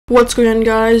What's going on,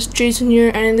 guys? Jason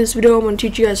here, and in this video I'm going to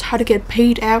teach you guys how to get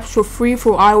paid apps for free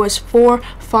for iOS 4,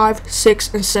 5,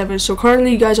 6, and 7. So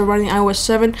currently you guys are running iOS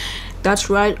 7. That's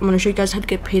right, I'm going to show you guys how to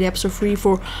get paid apps for free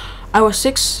for iOS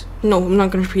 6. No, I'm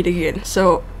not going to repeat again.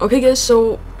 So, okay guys,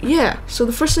 so yeah. So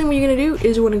the first thing what you're going to do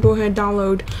is you want to go ahead and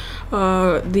download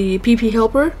the PP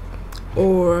helper,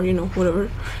 or whatever,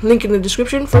 link in the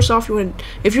description. First off,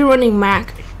 if you're running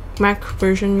Mac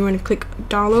version, you want to click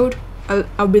download.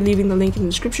 I'll be leaving the link in the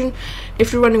description.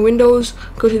 If you're running Windows,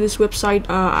 go to this website.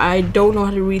 I don't know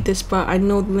how to read this, but I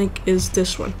know the link is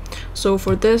this one. So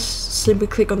for this, simply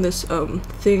click on this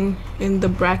thing in the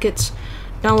brackets,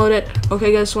 download it.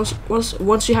 Okay guys,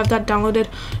 once you have that downloaded,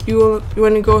 you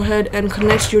want to go ahead and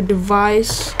connect your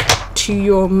device to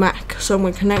your Mac. So I'm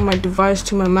going to connect my device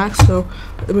to my Mac. So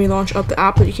let me launch up the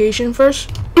application first.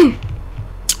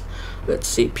 Let's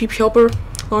see, PP helper,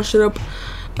 launch it up.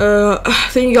 I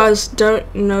think you guys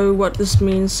don't know what this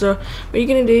means, so what you're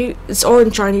gonna do, it's all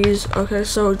in Chinese. Okay,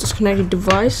 so just connect your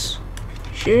device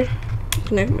here,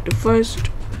 connect my device to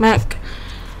Mac.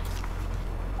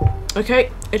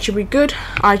 Okay, it should be good.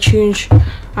 iTunes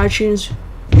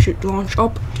should launch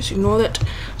up, just ignore that.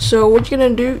 So what you're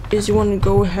gonna do is you want to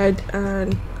go ahead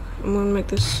and I'm gonna make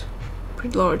this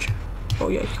pretty large. Oh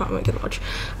yeah, you can't make it large.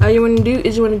 You want to do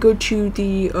is you want to go to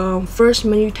the first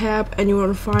menu tab, and you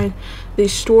want to find the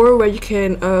store where you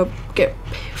can get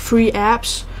free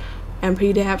apps and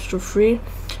paid apps for free.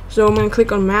 So I'm going to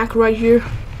click on Mac right here,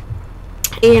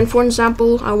 and for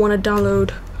example, I want to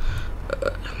download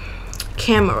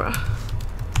camera.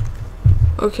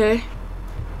 Okay,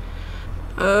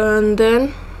 and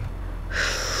then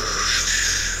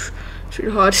it's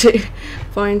really hard to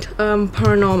find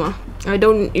Paranormal. I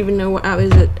don't even know what app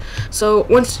is it. So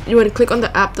once you want to click on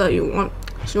the app that you want,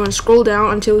 so you want to scroll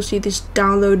down until you see this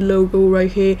download logo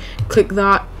right here. Click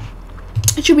that.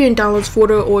 It should be in downloads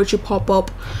folder, or it should pop up.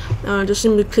 Just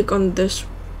simply click on this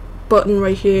button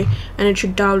right here and it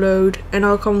should download, and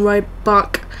I'll come right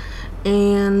back.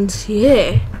 And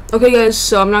yeah, okay guys,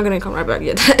 so I'm not gonna come right back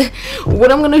yet.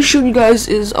 What I'm gonna show you guys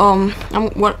is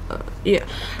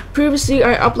previously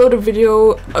I uploaded a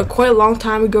video quite a long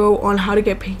time ago on how to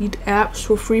get paid apps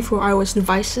for free for iOS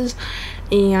devices,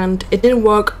 and it didn't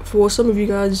work for some of you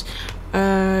guys.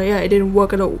 Yeah, it didn't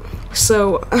work at all.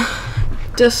 So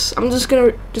I'm just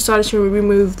gonna decide to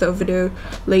remove the video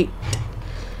late.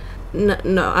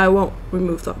 No, I won't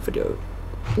remove that video.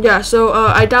 Yeah, so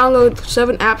I download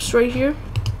 7 apps right here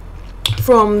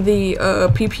from the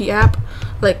PP app,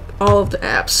 like all of the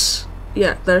apps.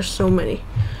 Yeah, there's so many.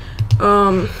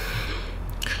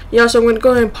 Yeah, so I'm gonna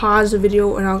go ahead and pause the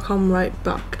video and I'll come right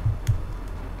back.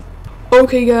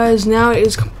 Okay guys, now it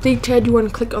is completed. You want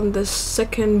to click on the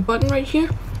second button right here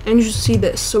and you should see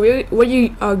this. So what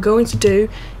you are going to do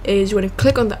is you want to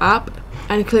click on the app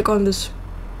and click on this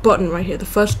button right here, the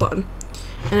first button,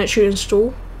 and it should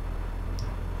install.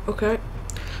 Okay,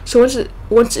 so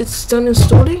once it's done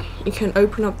installing, you can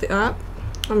open up the app.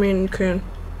 I mean, you can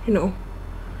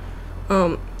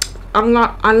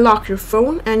unlock your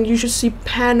phone, and you should see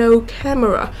Pano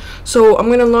camera. So I'm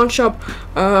gonna launch up.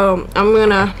 I'm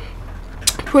gonna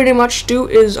pretty much do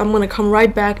is I'm gonna come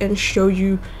right back and show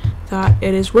you that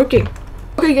it is working.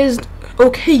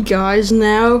 Okay guys,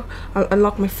 now I'll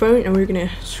unlock my phone and we're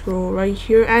gonna scroll right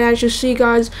here, and as you see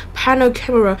guys, Pano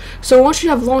camera. So once you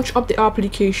have launched up the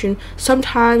application,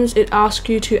 sometimes it asks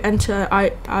you to enter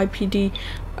IP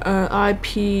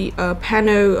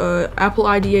Pano Apple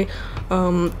ID.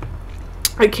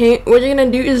 Okay, what you're gonna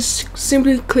do is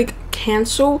simply click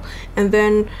cancel, and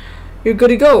then you're good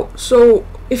to go. So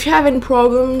if you have any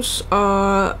problems,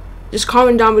 just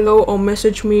comment down below or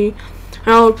message me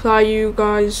and I'll reply you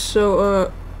guys.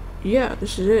 So yeah,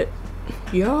 this is it.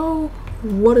 Yo,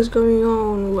 what is going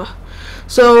on?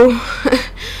 So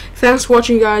thanks for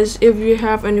watching guys. If you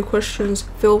have any questions,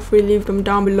 feel free to leave them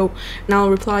down below and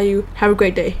I'll reply you. Have a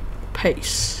great day.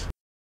 Peace.